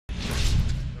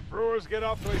Brewers get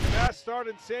off to a fast start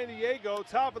in San Diego.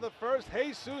 Top of the first,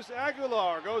 Jesus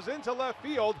Aguilar goes into left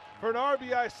field for an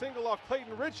RBI single off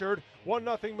Clayton Richard,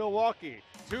 1-0 Milwaukee.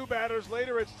 Two batters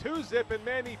later, it's 2-zip, and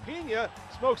Manny Pena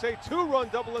smokes a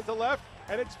 2-run double into left,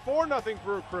 and it's 4-0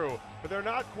 Brew Crew. But they're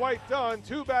not quite done.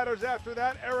 Two batters after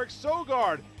that, Eric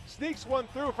Sogard sneaks one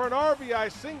through for an RBI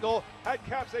single. That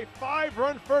caps a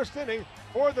 5-run first inning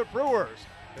for the Brewers.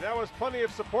 And that was plenty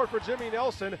of support for Jimmy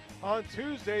Nelson. On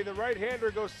Tuesday, the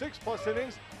right-hander goes 6+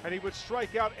 innings, and he would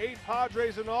strike out 8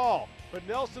 Padres in all. But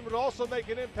Nelson would also make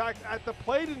an impact at the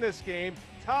plate in this game.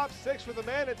 Top 6 with a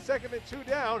man at second and 2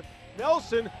 down.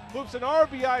 Nelson loops an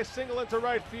RBI single into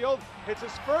right field. It's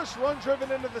his first run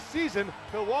driven into the season.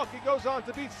 Milwaukee goes on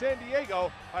to beat San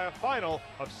Diego by a final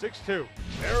of 6-2.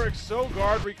 Eric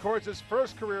Sogard records his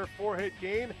first career 4-hit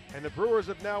game, and the Brewers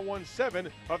have now won 7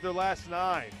 of their last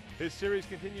 9. This series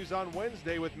continues on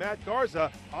Wednesday with Matt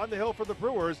Garza on the hill for the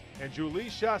Brewers and Jhoulys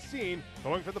Chacín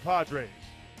going for the Padres.